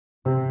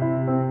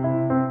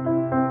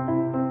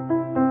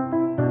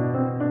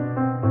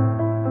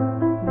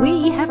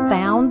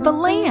found the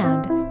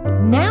land.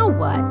 Now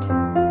what?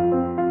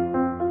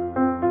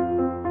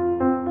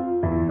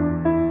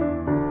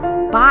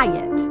 Buy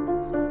it.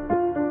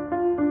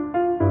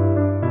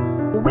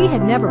 We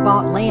had never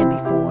bought land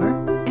before,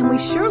 and we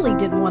surely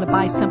didn't want to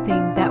buy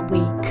something that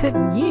we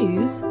couldn't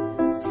use,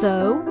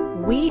 so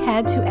we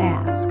had to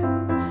ask.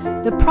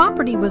 The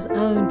property was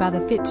owned by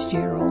the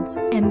Fitzgeralds,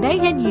 and they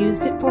had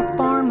used it for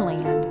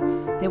farmland.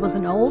 There was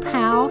an old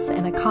house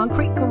and a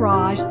concrete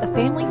garage that the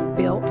family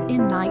built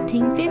in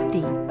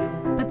 1950.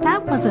 But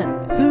that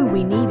wasn't who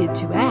we needed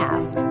to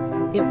ask.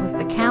 It was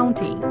the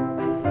county.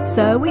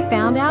 So we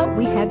found out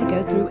we had to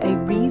go through a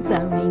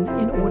rezoning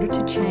in order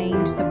to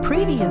change the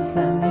previous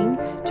zoning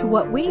to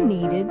what we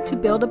needed to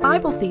build a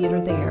Bible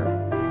theater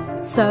there.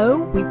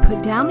 So we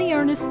put down the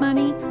earnest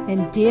money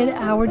and did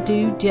our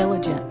due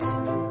diligence.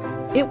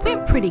 It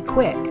went pretty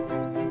quick.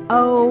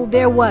 Oh,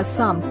 there was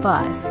some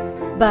fuss,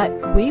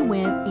 but we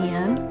went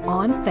in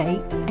on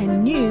faith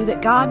and knew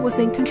that God was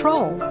in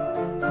control.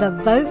 The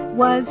vote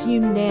was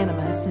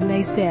unanimous, and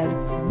they said,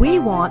 "We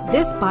want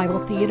this Bible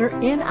theater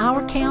in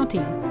our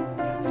county."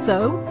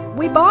 So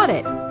we bought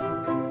it.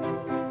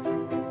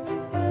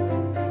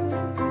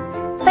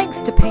 Thanks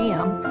to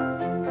Pam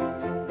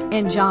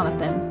and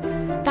Jonathan.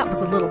 That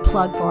was a little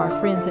plug for our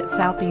friends at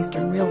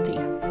Southeastern Realty.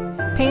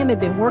 Pam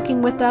had been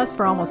working with us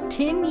for almost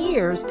 10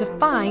 years to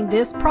find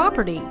this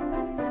property.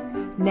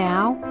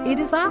 Now it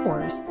is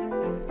ours.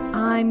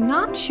 I'm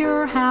not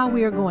sure how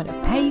we are going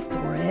to pay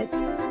for it,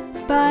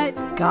 but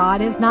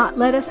God has not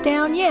let us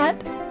down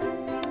yet.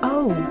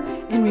 Oh,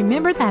 and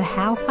remember that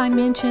house I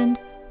mentioned?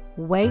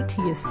 Wait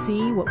till you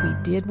see what we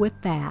did with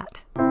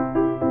that.